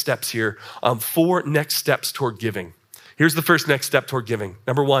next steps here, 4 next steps toward giving. Here's the first next step toward giving.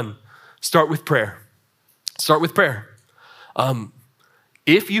 Number 1, start with prayer. Start with prayer.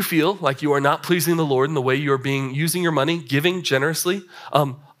 If you feel like you are not pleasing the Lord in the way you're using your money, giving generously,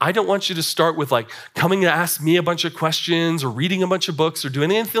 I don't want you to start with like coming to ask me a bunch of questions or reading a bunch of books or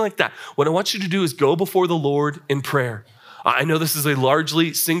doing anything like that. What I want you to do is go before the Lord in prayer. I know this is a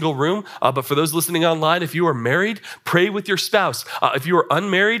largely single room, but for those listening online, if you are married, pray with your spouse. If you are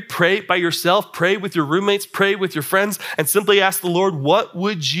unmarried, pray by yourself, pray with your roommates, pray with your friends, and simply ask the Lord, what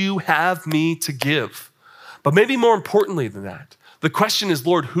would you have me to give? But maybe more importantly than that, the question is,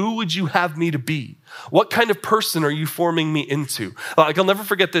 Lord, who would you have me to be? What kind of person are you forming me into? I'll never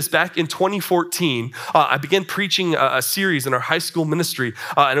forget this. Back in 2014, I began preaching a series in our high school ministry,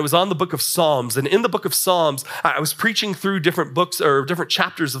 and it was on the book of Psalms. And in the book of Psalms, I was preaching through different books or different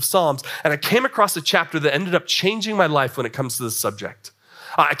chapters of Psalms, and I came across a chapter that ended up changing my life when it comes to this subject.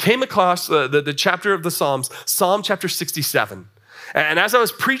 I came across the chapter of the Psalms, Psalm chapter 67. And as I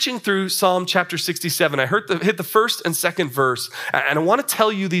was preaching through Psalm chapter 67, I hit the first and second verse. And I want to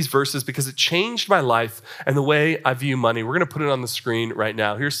tell you these verses because it changed my life and the way I view money. We're going to put it on the screen right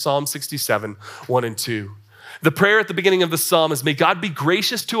now. Here's Psalm 67, 1 and 2. The prayer at the beginning of the psalm is, may God be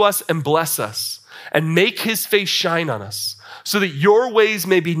gracious to us and bless us and make his face shine on us so that your ways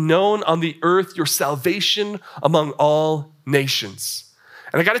may be known on the earth, your salvation among all nations.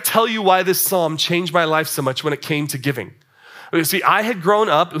 And I got to tell you why this psalm changed my life so much when it came to giving. See, I had grown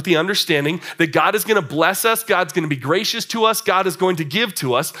up with the understanding that God is going to bless us, God's going to be gracious to us, God is going to give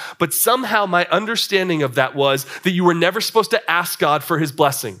to us, but somehow my understanding of that was that you were never supposed to ask God for his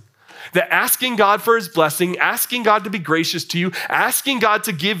blessing. That asking God for his blessing, asking God to be gracious to you, asking God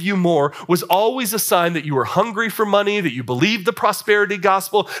to give you more was always a sign that you were hungry for money, that you believed the prosperity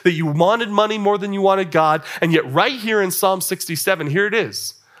gospel, that you wanted money more than you wanted God. And yet right here in Psalm 67, here it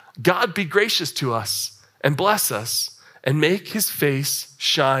is. God be gracious to us and bless us and make his face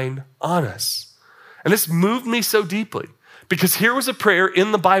shine on us. And this moved me so deeply. Because here was a prayer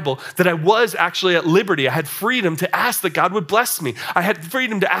in the Bible that I was actually at liberty. I had freedom to ask that God would bless me. I had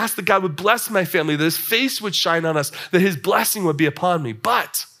freedom to ask that God would bless my family, that his face would shine on us, that his blessing would be upon me.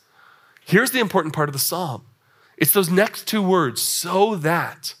 But here's the important part of the psalm. It's those next two words, so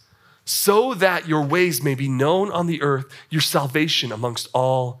that your ways may be known on the earth, your salvation amongst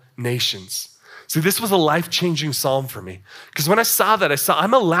all nations. See, this was a life-changing psalm for me. Because when I saw that,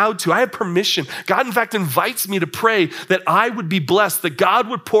 I'm allowed to, I have permission. God, in fact, invites me to pray that I would be blessed, that God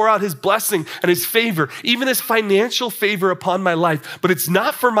would pour out his blessing and his favor, even his financial favor upon my life. But it's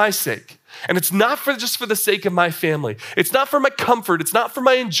not for my sake. And it's not just for the sake of my family. It's not for my comfort. It's not for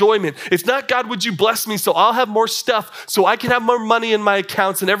my enjoyment. It's not, God, would you bless me so I'll have more stuff, so I can have more money in my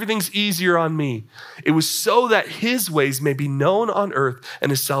accounts and everything's easier on me. It was so that his ways may be known on earth and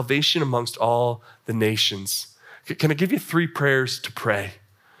his salvation amongst all the nations. Can I give you 3 prayers to pray?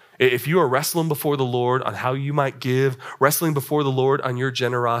 If you are wrestling before the Lord on how you might give, wrestling before the Lord on your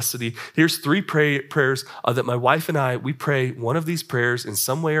generosity, here's 3 prayers that my wife and I, we pray one of these prayers in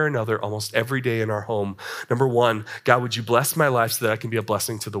some way or another almost every day in our home. Number 1, God, would you bless my life so that I can be a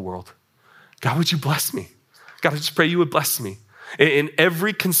blessing to the world? God, would you bless me? God, I just pray you would bless me in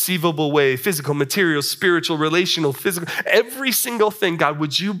every conceivable way, physical, material, spiritual, relational, physical, every single thing. God,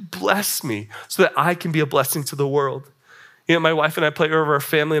 would you bless me so that I can be a blessing to the world? You know, my wife and I pray over our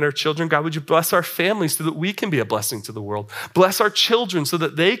family and our children. God, would you bless our families so that we can be a blessing to the world? Bless our children so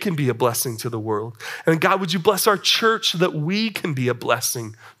that they can be a blessing to the world. And God, would you bless our church so that we can be a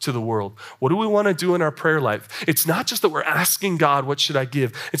blessing to the world? What do we want to do in our prayer life? It's not just that we're asking God, what should I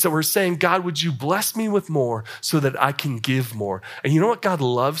give? It's that we're saying, God, would you bless me with more so that I can give more? And you know what God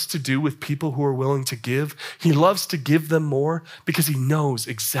loves to do with people who are willing to give? He loves to give them more because he knows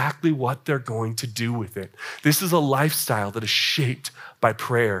exactly what they're going to do with it. This is a lifestyle that is shaped by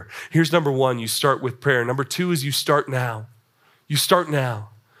prayer. Here's number 1, you start with prayer. Number 2 is you start now. You start now.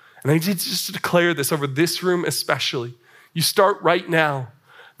 And I need just to declare this over this room especially. You start right now.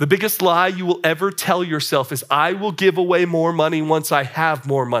 The biggest lie you will ever tell yourself is, I will give away more money once I have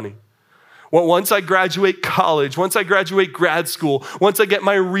more money. Well, once I graduate college, once I graduate grad school, once I get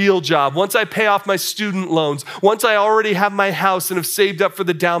my real job, once I pay off my student loans, once I already have my house and have saved up for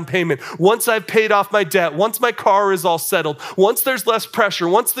the down payment, once I've paid off my debt, once my car is all settled, once there's less pressure,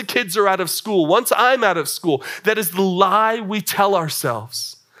 once the kids are out of school, once I'm out of school. That is the lie we tell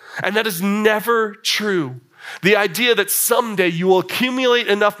ourselves. And that is never true. The idea that someday you will accumulate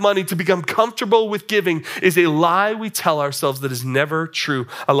enough money to become comfortable with giving is a lie we tell ourselves that is never true.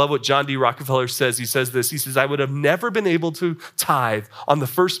 I love what John D. Rockefeller says. He says this. He says, I would have never been able to tithe on the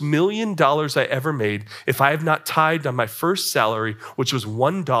first $1 million I ever made if I have not tithed on my first salary, which was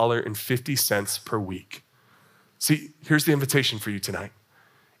 $1.50 per week. See, here's the invitation for you tonight.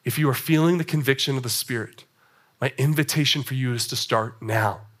 If you are feeling the conviction of the Spirit, my invitation for you is to start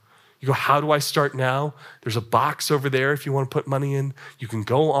now. You go, how do I start now? There's a box over there if you want to put money in. You can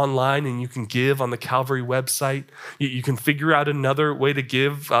go online and you can give on the Calvary website. You can figure out another way to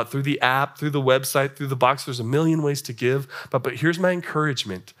give through the app, through the website, through the box. There's a million ways to give. But here's my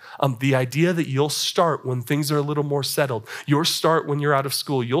encouragement. The idea that you'll start when things are a little more settled, you'll start when you're out of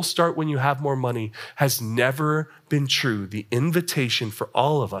school, you'll start when you have more money, has never been true. The invitation for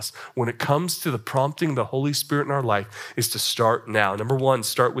all of us when it comes to the prompting of the Holy Spirit in our life is to start now. Number 1,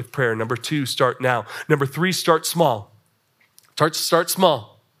 start with prayer. Number 2, start now. Number 3, start small. Start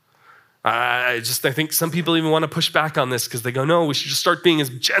small. I think some people even want to push back on this because they go, no, we should just start being as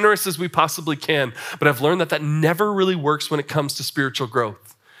generous as we possibly can. But I've learned that never really works when it comes to spiritual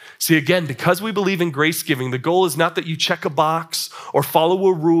growth. See, again, because we believe in grace giving, the goal is not that you check a box or follow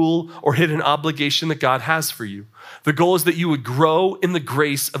a rule or hit an obligation that God has for you. The goal is that you would grow in the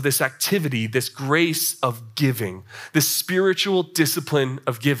grace of this activity, this grace of giving, this spiritual discipline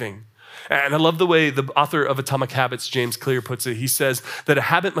of giving. And I love the way the author of Atomic Habits, James Clear, puts it. He says that a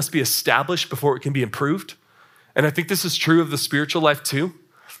habit must be established before it can be improved. And I think this is true of the spiritual life too.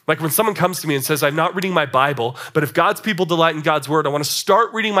 Like when someone comes to me and says, I'm not reading my Bible, but if God's people delight in God's word, I want to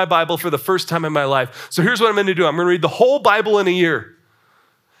start reading my Bible for the first time in my life. So here's what I'm going to do. I'm going to read the whole Bible in a year.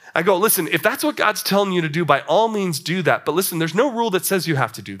 I go, listen, if that's what God's telling you to do, by all means do that. But listen, there's no rule that says you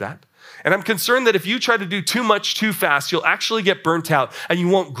have to do that. And I'm concerned that if you try to do too much too fast, you'll actually get burnt out and you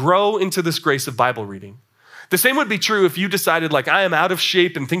won't grow into this grace of Bible reading. The same would be true if you decided like, I am out of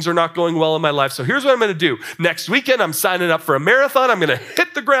shape and things are not going well in my life. So here's what I'm going to do. Next weekend, I'm signing up for a marathon. I'm going to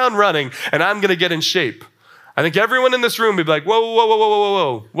hit the ground running and I'm going to get in shape. I think everyone in this room would be like, whoa, whoa, whoa, whoa,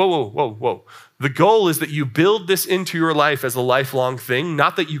 whoa, whoa, whoa, whoa, whoa, whoa. The goal is that you build this into your life as a lifelong thing,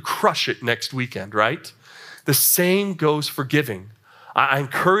 not that you crush it next weekend, right? The same goes for giving. I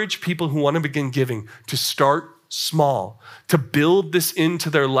encourage people who want to begin giving to start small, to build this into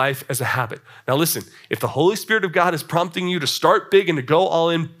their life as a habit. Now listen, if the Holy Spirit of God is prompting you to start big and to go all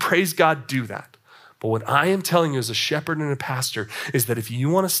in, praise God, do that. But what I am telling you as a shepherd and a pastor is that if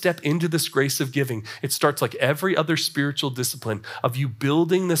you want to step into this grace of giving, it starts like every other spiritual discipline of you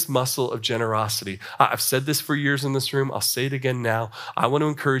building this muscle of generosity. I've said this for years in this room. I'll say it again now. I want to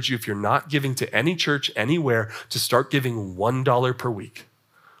encourage you, if you're not giving to any church anywhere, to start giving $1 per week.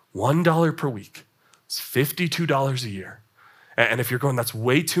 $1 per week. It's $52 a year. And if you're going, that's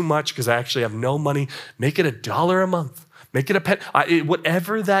way too much because I actually have no money, make it $1 a month. Make it a pet,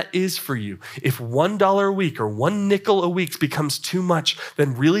 whatever that is for you. If $1 a week or 1 nickel a week becomes too much,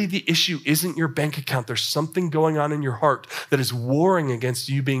 then really the issue isn't your bank account. There's something going on in your heart that is warring against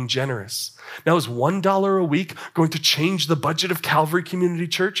you being generous. Now, is $1 a week going to change the budget of Calvary Community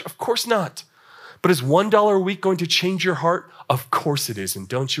Church? Of course not. But is $1 a week going to change your heart? Of course it is, and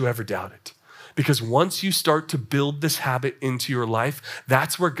don't you ever doubt it. Because once you start to build this habit into your life,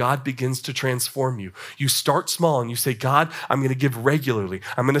 that's where God begins to transform you. You start small and you say, God, I'm going to give regularly.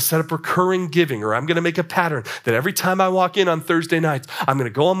 I'm going to set up recurring giving, or I'm going to make a pattern that every time I walk in on Thursday nights, I'm going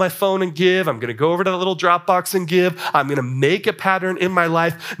to go on my phone and give. I'm going to go over to the little Dropbox and give. I'm going to make a pattern in my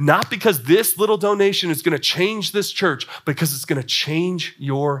life, not because this little donation is going to change this church, because it's going to change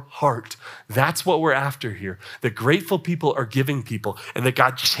your heart. That's what we're after here. That grateful people are giving people, and that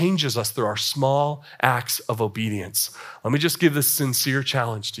God changes us through our small acts of obedience. Let me just give this sincere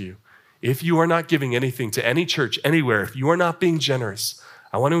challenge to you. If you are not giving anything to any church, anywhere, if you are not being generous,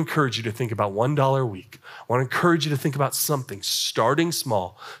 I want to encourage you to think about $1 a week. I want to encourage you to think about something, starting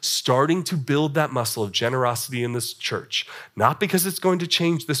small, starting to build that muscle of generosity in this church, not because it's going to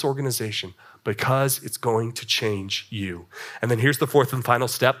change this organization, because it's going to change you. And then here's the fourth and final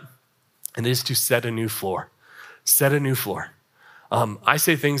step, and it is to set a new floor. Set a new floor. I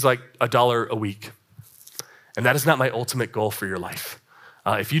say things like $1 a week, and that is not my ultimate goal for your life.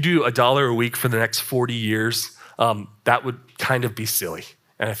 If you do $1 a week for the next 40 years, that would kind of be silly,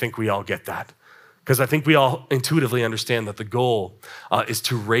 and I think we all get that. Because I think we all intuitively understand that the goal is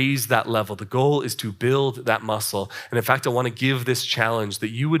to raise that level. The goal is to build that muscle. And in fact, I want to give this challenge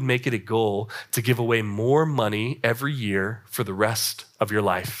that you would make it a goal to give away more money every year for the rest of your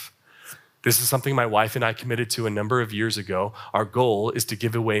life. This is something my wife and I committed to a number of years ago. Our goal is to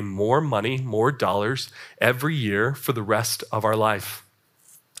give away more money, more dollars every year for the rest of our life.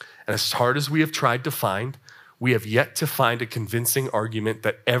 And as hard as we have tried to find, we have yet to find a convincing argument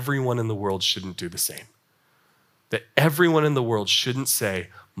that everyone in the world shouldn't do the same. That everyone in the world shouldn't say,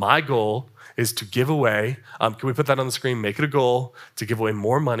 my goal is to give away, can we put that on the screen? Make it a goal to give away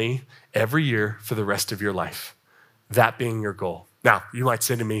more money every year for the rest of your life. That being your goal. Now, you might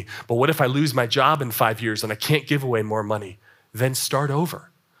say to me, but what if I lose my job in 5 years and I can't give away more money? Then start over.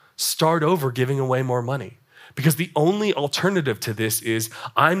 Start over giving away more money. Because the only alternative to this is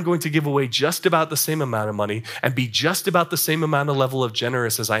I'm going to give away just about the same amount of money and be just about the same amount of level of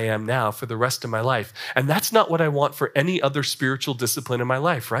generous as I am now for the rest of my life. And that's not what I want for any other spiritual discipline in my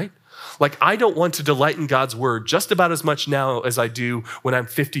life, right? Like, I don't want to delight in God's word just about as much now as I do when I'm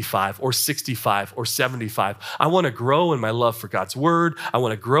 55 or 65 or 75. I want to grow in my love for God's word. I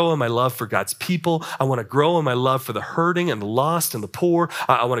want to grow in my love for God's people. I want to grow in my love for the hurting and the lost and the poor.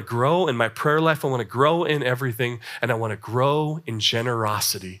 I want to grow in my prayer life. I want to grow in everything. And I want to grow in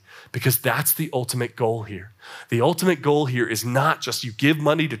generosity, because that's the ultimate goal here. The ultimate goal here is not just you give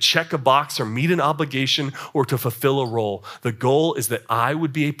money to check a box or meet an obligation or to fulfill a role. The goal is that I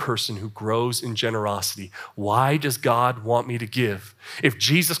would be a person who grows in generosity. Why does God want me to give? If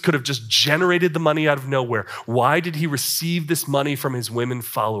Jesus could have just generated the money out of nowhere, why did he receive this money from his women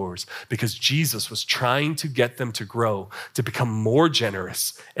followers? Because Jesus was trying to get them to grow, to become more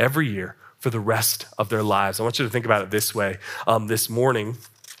generous every year for the rest of their lives. I want you to think about it this way. This morning,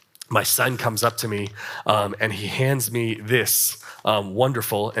 my son comes up to me and he hands me this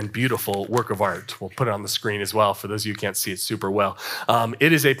wonderful and beautiful work of art. We'll put it on the screen as well for those of you who can't see it super well.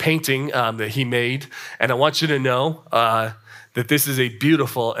 It is a painting that he made, and I want you to know that this is a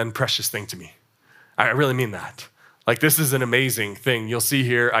beautiful and precious thing to me. I really mean that. Like, this is an amazing thing. You'll see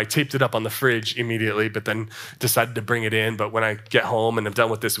here, I taped it up on the fridge immediately, but then decided to bring it in. But when I get home and I'm done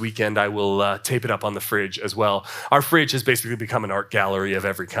with this weekend, I will tape it up on the fridge as well. Our fridge has basically become an art gallery of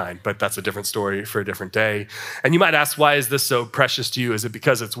every kind, but that's a different story for a different day. And you might ask, why is this so precious to you? Is it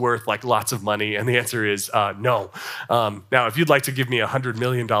because it's worth like lots of money? And the answer is no. Now, if you'd like to give me $100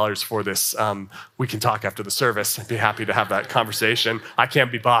 million for this, we can talk after the service. I'd be happy to have that conversation. I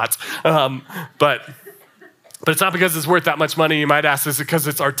can't be bought. But it's not because it's worth that much money. You might ask, is it because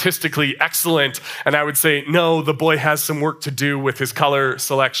it's artistically excellent? And I would say, no, the boy has some work to do with his color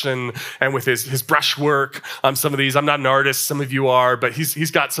selection and with his brush work. Some of these, I'm not an artist, some of you are, but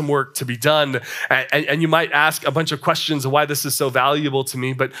he's got some work to be done. And you might ask a bunch of questions of why this is so valuable to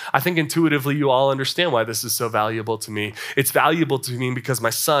me, but I think intuitively you all understand why this is so valuable to me. It's valuable to me because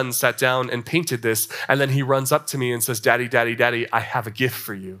my son sat down and painted this, and then he runs up to me and says, Daddy, Daddy, Daddy, I have a gift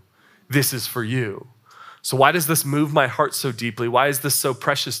for you. This is for you. So why does this move my heart so deeply? Why is this so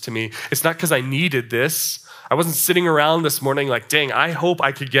precious to me? It's not because I needed this. I wasn't sitting around this morning like, dang, I hope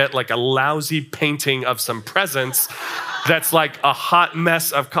I could get like a lousy painting of some presents that's like a hot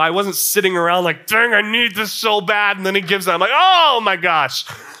mess of, I wasn't sitting around like, dang, I need this so bad. And then he gives it, I'm like, oh my gosh.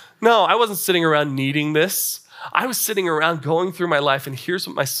 No, I wasn't sitting around needing this. I was sitting around going through my life, and here's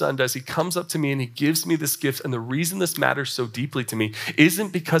what my son does. He comes up to me and he gives me this gift. And the reason this matters so deeply to me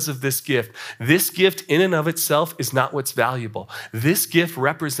isn't because of this gift. This gift in and of itself is not what's valuable. This gift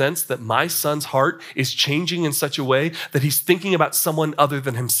represents that my son's heart is changing in such a way that he's thinking about someone other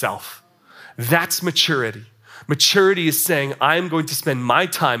than himself. That's maturity. Maturity is saying, I'm going to spend my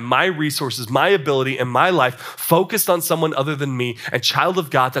time, my resources, my ability, and my life focused on someone other than me. And child of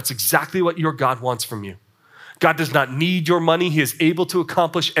God, that's exactly what your God wants from you. God does not need your money. He is able to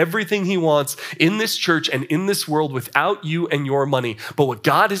accomplish everything he wants in this church and in this world without you and your money. But what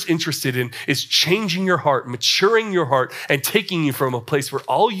God is interested in is changing your heart, maturing your heart, and taking you from a place where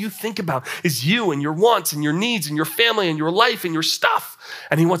all you think about is you and your wants and your needs and your family and your life and your stuff.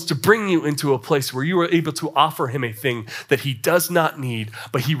 And he wants to bring you into a place where you are able to offer him a thing that he does not need,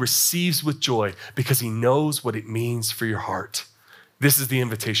 but he receives with joy because he knows what it means for your heart. This is the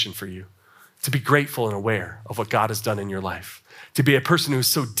invitation for you. To be grateful and aware of what God has done in your life. To be a person who is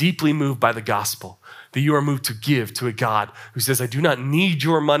so deeply moved by the gospel that you are moved to give to a God who says, I do not need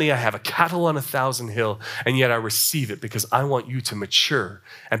your money. I have a cattle on 1,000 hill, and yet I receive it because I want you to mature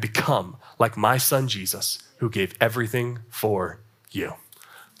and become like my son Jesus, who gave everything for you.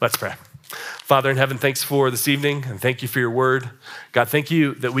 Let's pray. Father in heaven, thanks for this evening, and thank you for your word. God, thank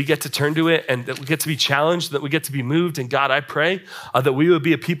you that we get to turn to it and that we get to be challenged, that we get to be moved. And God, I pray that we would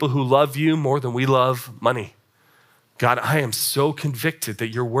be a people who love you more than we love money. God, I am so convicted that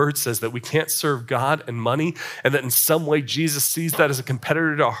your word says that we can't serve God and money, and that in some way Jesus sees that as a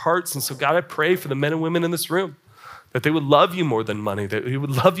competitor to our hearts. And so God, I pray for the men and women in this room, that they would love you more than money, that they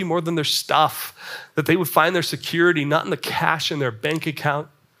would love you more than their stuff, that they would find their security not in the cash in their bank account,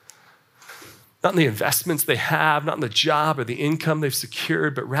 not in the investments they have, not in the job or the income they've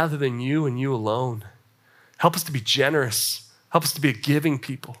secured, but rather than you and you alone. Help us to be generous. Help us to be a giving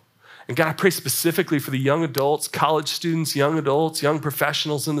people. And God, I pray specifically for the young adults, college students, young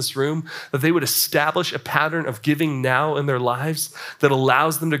professionals in this room, that they would establish a pattern of giving now in their lives that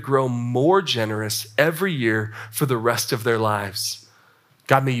allows them to grow more generous every year for the rest of their lives.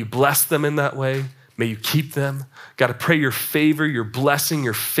 God, may you bless them in that way. May you keep them. God, I pray your favor, your blessing,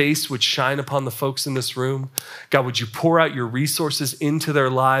 your face would shine upon the folks in this room. God, would you pour out your resources into their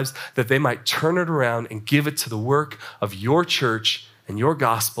lives that they might turn it around and give it to the work of your church and your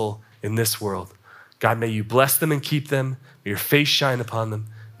gospel in this world. God, may you bless them and keep them. May your face shine upon them.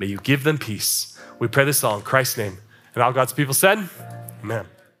 May you give them peace. We pray this all in Christ's name. And all God's people said, amen.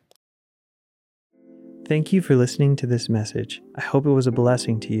 Thank you for listening to this message. I hope it was a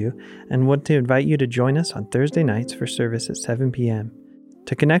blessing to you and want to invite you to join us on Thursday nights for service at 7 p.m.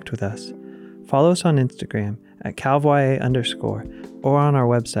 To connect with us, follow us on Instagram at calvya_, or on our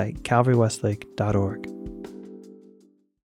website, calvarywestlake.org.